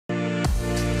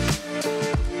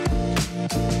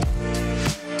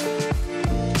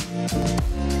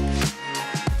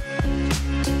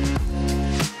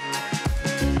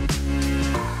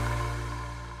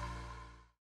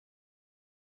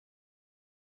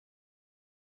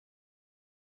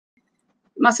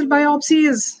Muscle biopsy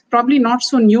is probably not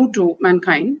so new to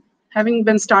mankind. Having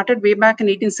been started way back in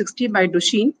 1860 by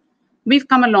Duchenne, we've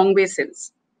come a long way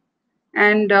since.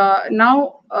 And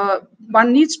now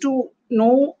one needs to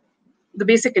know the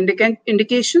basic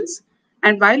indications.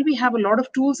 And while we have a lot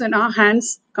of tools in our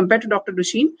hands compared to Dr.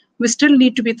 Duchenne, we still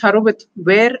need to be thorough with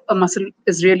where a muscle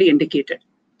is really indicated.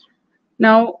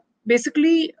 Now,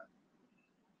 basically,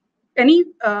 any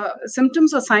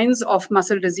symptoms or signs of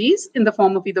muscle disease in the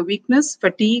form of either weakness,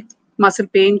 fatigue, muscle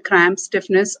pain, cramps,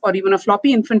 stiffness, or even a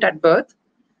floppy infant at birth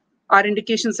are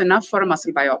indications enough for a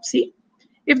muscle biopsy.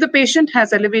 If the patient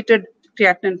has elevated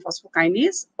creatine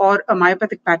phosphokinase or a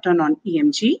myopathic pattern on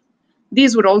EMG,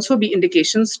 these would also be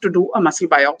indications to do a muscle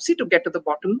biopsy to get to the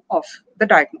bottom of the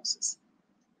diagnosis.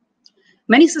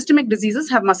 Many systemic diseases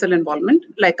have muscle involvement,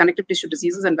 like connective tissue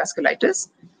diseases and vasculitis.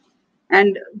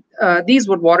 And these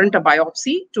would warrant a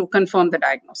biopsy to confirm the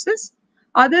diagnosis.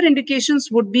 Other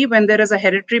indications would be when there is a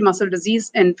hereditary muscle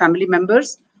disease in family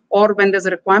members, or when there's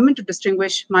a requirement to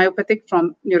distinguish myopathic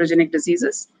from neurogenic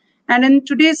diseases. And in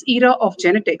today's era of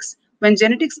genetics, when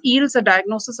genetics yields a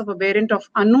diagnosis of a variant of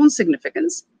unknown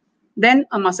significance, then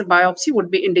a muscle biopsy would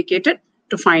be indicated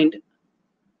to find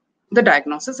the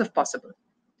diagnosis if possible.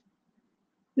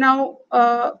 Now,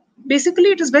 basically,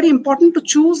 it is very important to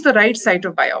choose the right site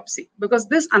of biopsy, because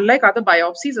this, unlike other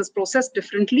biopsies, is processed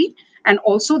differently. And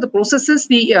also the processes,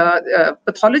 the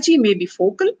pathology may be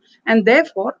focal. And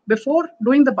therefore, before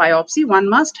doing the biopsy, one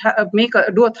must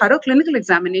do a thorough clinical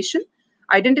examination,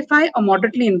 identify a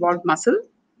moderately involved muscle,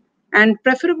 and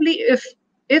preferably,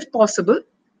 if possible,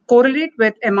 correlate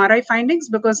with MRI findings,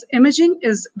 because imaging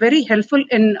is very helpful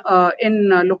in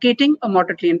locating a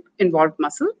moderately involved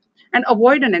muscle, and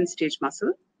avoid an end-stage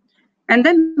muscle, and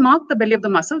then mark the belly of the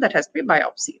muscle that has to be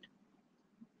biopsied.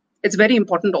 It's very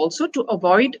important also to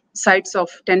avoid sites of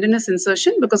tendinous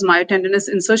insertion, because myotendinous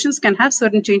insertions can have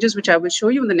certain changes, which I will show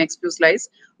you in the next few slides,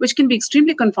 which can be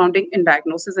extremely confounding in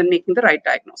diagnosis and making the right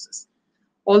diagnosis.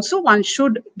 Also, one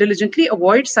should diligently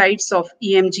avoid sites of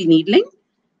EMG needling,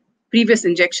 previous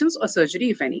injections, or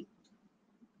surgery, if any.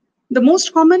 The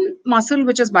most common muscle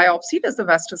which is biopsied is the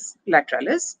vastus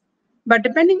lateralis. But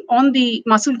depending on the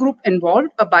muscle group involved,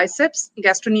 a biceps,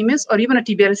 gastrocnemius, or even a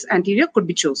tibialis anterior could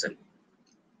be chosen.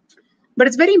 But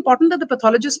it's very important that the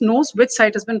pathologist knows which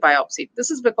site has been biopsied.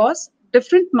 This is because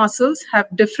different muscles have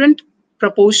different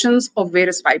proportions of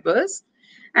various fibers.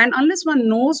 And unless one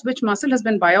knows which muscle has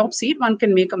been biopsied, one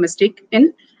can make a mistake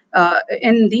in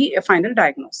the final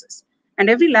diagnosis. And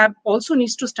every lab also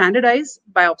needs to standardize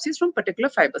biopsies from particular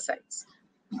fiber sites.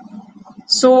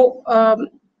 So,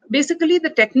 basically, the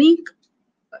technique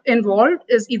involved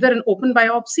is either an open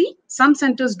biopsy. Some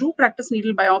centers do practice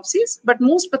needle biopsies, but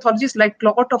most pathologists like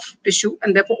clot of tissue,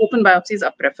 and therefore open biopsies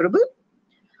are preferable.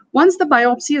 Once the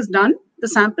biopsy is done, the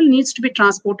sample needs to be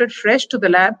transported fresh to the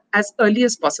lab as early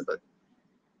as possible.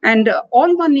 And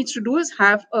all one needs to do is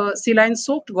have a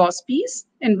saline-soaked gauze piece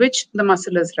in which the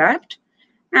muscle is wrapped.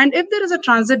 And if there is a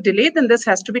transit delay, then this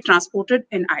has to be transported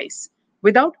in ice,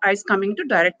 without ice coming into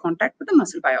direct contact with the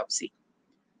muscle biopsy.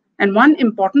 And one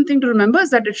important thing to remember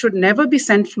is that it should never be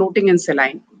sent floating in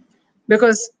saline,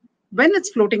 because when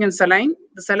it's floating in saline,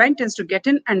 the saline tends to get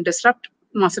in and disrupt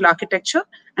muscle architecture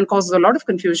and causes a lot of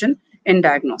confusion in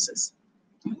diagnosis.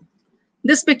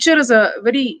 This picture is a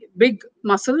very big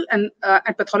muscle, and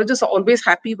pathologists are always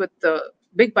happy with the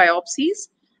big biopsies.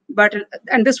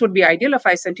 And this would be ideal, a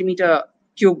 5 centimeter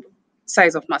cube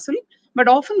size of muscle. But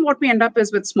often what we end up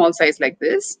is with small size like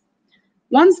this.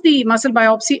 Once the muscle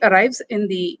biopsy arrives in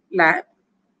the lab,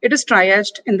 it is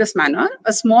triaged in this manner.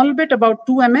 A small bit, about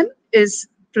 2 mm, is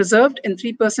preserved in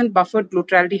 3% buffered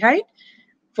glutaraldehyde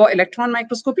for electron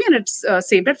microscopy, and it's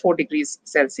saved at 4 degrees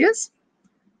Celsius.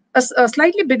 A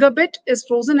slightly bigger bit is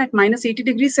frozen at -80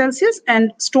 degrees Celsius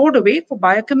and stored away for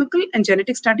biochemical and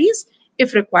genetic studies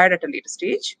if required at a later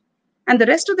stage. And the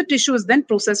rest of the tissue is then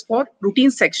processed for routine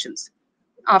sections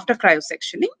after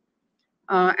cryosectioning.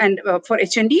 For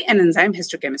HND and enzyme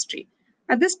histochemistry.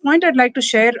 At this point, I'd like to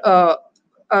share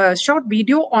a short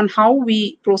video on how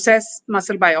we process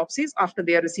muscle biopsies after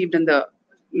they are received in the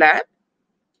lab.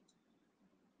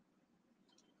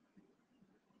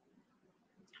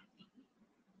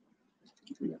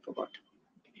 I forgot.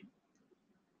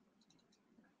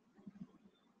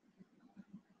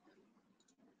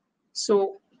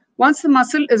 So once the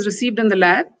muscle is received in the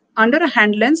lab, under a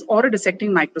hand lens or a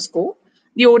dissecting microscope,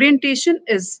 the orientation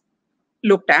is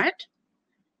looked at,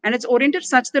 and it's oriented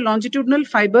such the longitudinal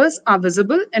fibers are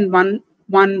visible in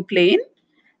one plane,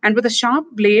 and with a sharp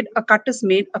blade, a cut is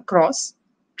made across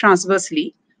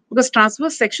transversely, because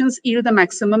transverse sections yield the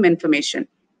maximum information.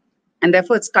 And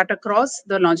therefore, it's cut across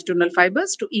the longitudinal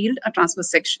fibers to yield a transverse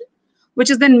section, which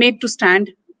is then made to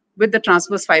stand with the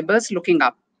transverse fibers looking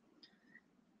up.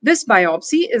 This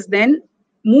biopsy is then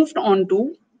moved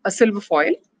onto a silver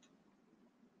foil,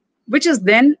 which is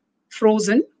then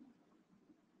frozen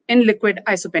in liquid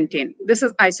isopentane. This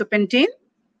is isopentane,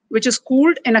 which is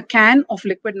cooled in a can of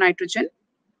liquid nitrogen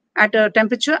at a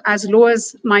temperature as low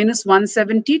as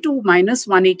 -170 to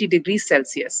 -180 degrees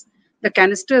Celsius. The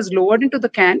canister is lowered into the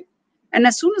can, and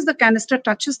as soon as the canister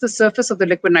touches the surface of the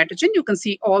liquid nitrogen, you can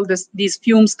see all these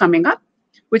fumes coming up,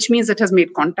 which means it has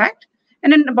made contact.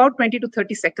 And in about 20 to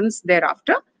 30 seconds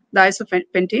thereafter, the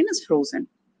isopentane is frozen.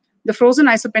 The frozen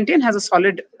isopentane has a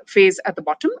solid phase at the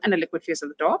bottom and a liquid phase at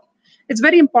the top. It's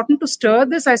very important to stir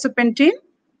this isopentane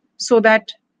so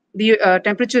that the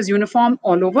temperature is uniform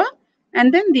all over,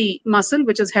 and then the muscle,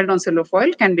 which is held on silver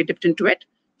foil, can be dipped into it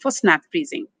for snap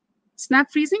freezing.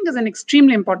 Snap freezing is an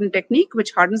extremely important technique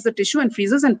which hardens the tissue and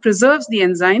freezes and preserves the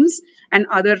enzymes and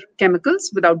other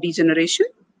chemicals without degeneration.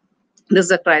 This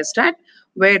is a cryostat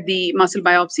where the muscle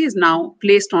biopsy is now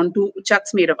placed onto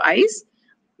chucks made of ice.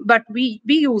 But we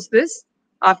use this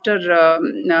after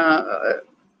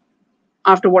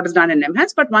what is done in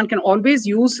NMJs, but one can always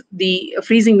use the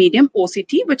freezing medium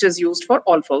OCT, which is used for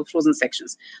all frozen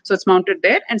sections. So it's mounted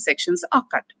there and sections are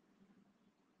cut.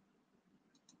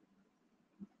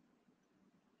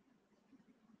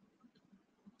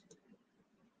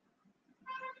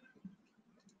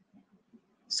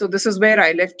 So this is where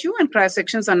I left you, and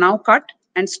cryosections are now cut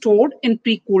and stored in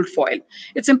pre-cooled foil.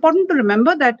 It's important to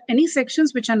remember that any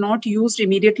sections which are not used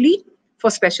immediately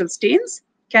for special stains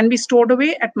can be stored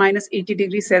away at -80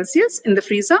 degrees Celsius in the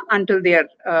freezer until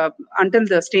until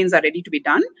the stains are ready to be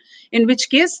done, in which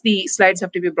case the slides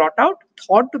have to be brought out,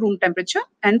 thawed to room temperature,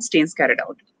 and stains carried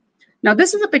out. Now,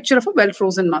 this is a picture of a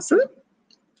well-frozen muscle,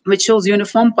 which shows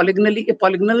uniform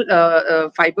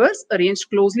polygonal fibers arranged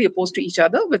closely opposed to each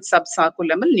other with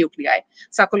subsarcolemmal nuclei.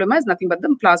 Sarcolemma is nothing but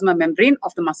the plasma membrane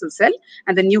of the muscle cell,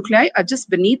 and the nuclei are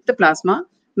just beneath the plasma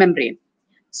membrane.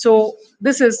 So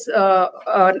this is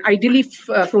an ideally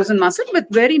frozen muscle with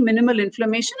very minimal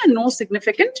inflammation and no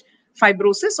significant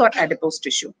fibrosis or adipose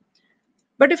tissue.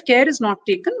 But if care is not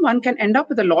taken, one can end up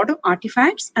with a lot of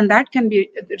artifacts, and that can be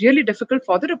really difficult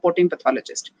for the reporting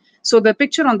pathologist. So the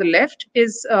picture on the left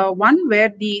is one where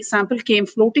the sample came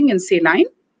floating in saline,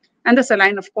 and the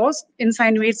saline, of course,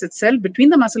 insinuates itself between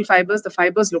the muscle fibers. The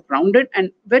fibers look rounded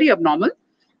and very abnormal,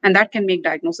 and that can make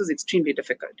diagnosis extremely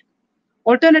difficult.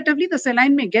 Alternatively, the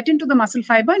saline may get into the muscle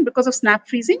fiber, and because of snap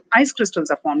freezing, ice crystals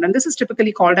are formed. And this is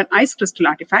typically called an ice crystal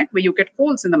artifact, where you get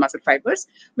holes in the muscle fibers,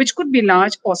 which could be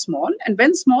large or small. And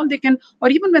when small, they can, or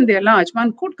even when they're large,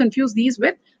 one could confuse these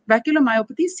with vascular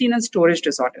myopathy seen in storage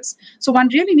disorders. So one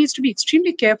really needs to be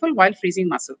extremely careful while freezing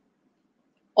muscle.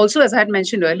 Also, as I had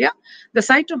mentioned earlier, the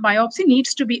site of biopsy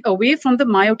needs to be away from the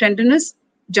myotendinous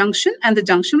junction and the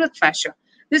junction with fascia.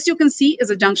 This you can see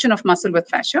is a junction of muscle with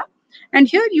fascia. And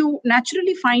here you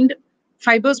naturally find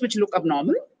fibers which look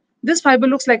abnormal. This fiber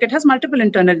looks like it has multiple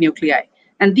internal nuclei.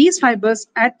 And these fibers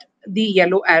at the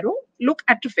yellow arrow look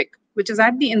atrophic, which is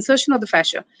at the insertion of the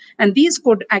fascia. And these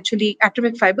could actually,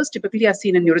 atrophic fibers typically are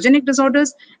seen in neurogenic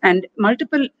disorders, and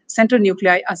multiple central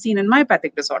nuclei are seen in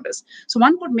myopathic disorders. So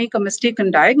one could make a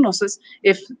mistaken diagnosis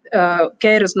if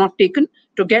care is not taken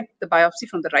to get the biopsy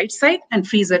from the right side and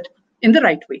freeze it in the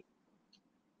right way.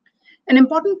 An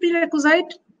important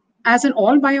prerequisite, as in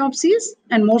all biopsies,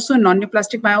 and more so in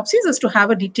non-neoplastic biopsies, is to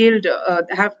have a detailed,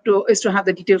 have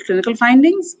the detailed clinical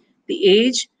findings, the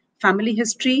age, family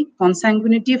history,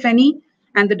 consanguinity, if any,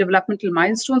 and the developmental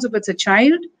milestones if it's a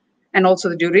child, and also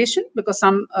the duration, because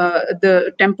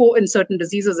the tempo in certain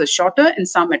diseases is shorter, in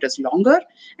some it is longer.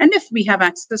 And if we have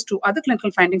access to other clinical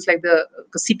findings like the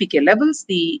CPK levels,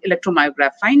 the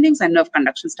electromyograph findings, and nerve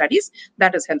conduction studies,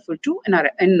 that is helpful too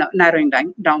in narrowing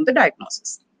down the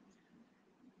diagnosis.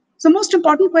 So most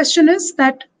important question is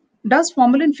that, does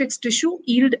formalin-fixed tissue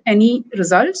yield any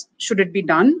results? Should it be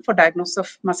done for diagnosis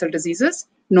of muscle diseases?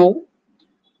 No,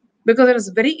 because there is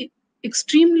very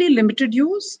extremely limited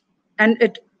use, and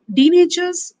it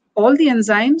denatures all the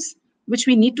enzymes which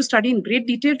we need to study in great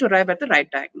detail to arrive at the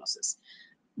right diagnosis.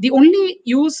 The only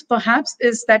use perhaps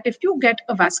is that if you get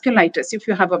a vasculitis, if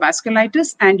you have a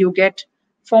vasculitis and you get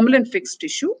formalin-fixed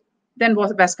tissue, then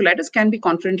vasculitis can be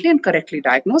confidently and correctly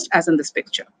diagnosed, as in this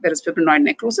picture. There is fibrinoid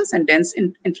necrosis and dense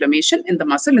inflammation in the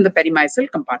muscle in the perimyxal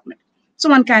compartment. So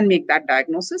one can make that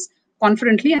diagnosis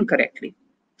confidently and correctly.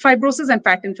 Fibrosis and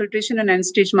fat infiltration in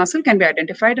end-stage muscle can be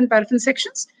identified in paraffin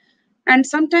sections. And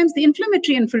sometimes the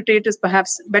inflammatory infiltrate is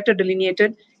perhaps better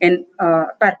delineated in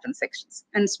paraffin sections.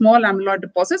 And small amyloid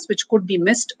deposits, which could be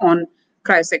missed on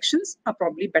cryosections are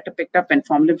probably better picked up when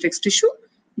formalin fixed tissue.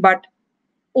 But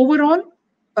overall,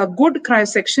 a good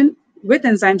cryosection with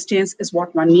enzyme stains is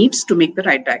what one needs to make the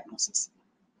right diagnosis.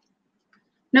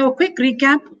 Now, a quick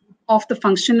recap of the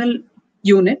functional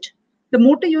unit. The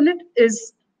motor unit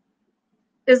is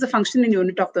the functioning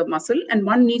unit of the muscle, and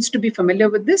one needs to be familiar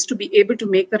with this to be able to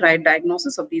make the right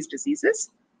diagnosis of these diseases.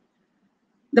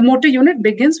 The motor unit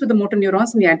begins with the motor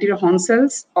neurons in the anterior horn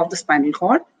cells of the spinal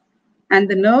cord, and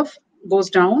the nerve goes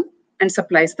down and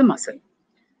supplies the muscle.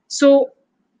 So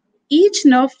each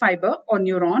nerve fiber or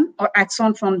neuron or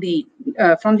axon from the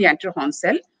anterior horn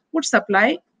cell would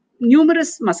supply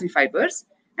numerous muscle fibers,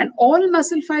 and all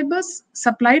muscle fibers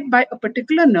supplied by a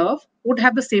particular nerve would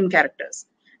have the same characters.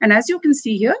 And as you can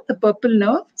see here, the purple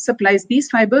nerve supplies these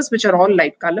fibers, which are all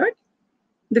light colored.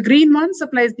 The green one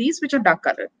supplies these, which are dark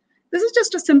colored. This is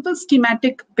just a simple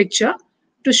schematic picture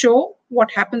to show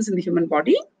what happens in the human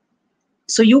body.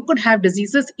 So you could have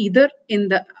diseases either in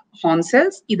the horn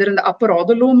cells, either in the upper or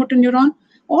the lower motor neuron,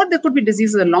 or there could be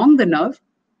diseases along the nerve,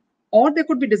 or there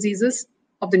could be diseases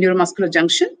of the neuromuscular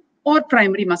junction, or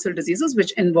primary muscle diseases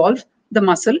which involve the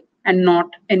muscle and not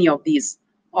any of these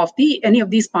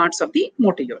parts of the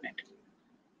motor unit.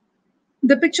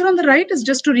 The picture on the right is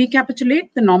just to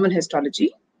recapitulate the normal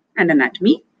histology and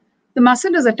anatomy. The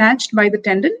muscle is attached by the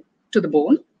tendon to the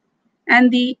bone, and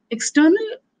the external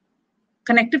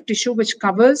connective tissue which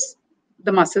covers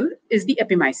the muscle is the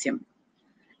epimysium.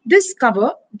 This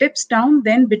cover dips down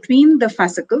then between the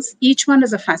fascicles. Each one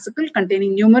is a fascicle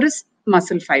containing numerous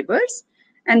muscle fibers,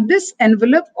 and this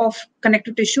envelope of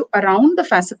connective tissue around the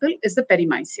fascicle is the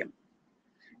perimysium.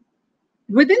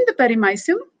 Within the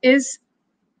perimysium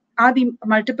are the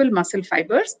multiple muscle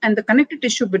fibers, and the connective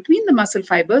tissue between the muscle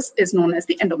fibers is known as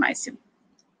the endomysium.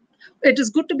 It is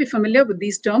good to be familiar with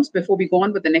these terms before we go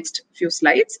on with the next few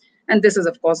slides. And this is,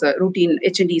 of course, a routine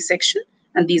H&E section,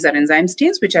 and these are enzyme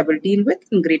stains, which I will deal with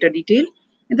in greater detail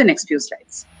in the next few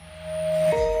slides.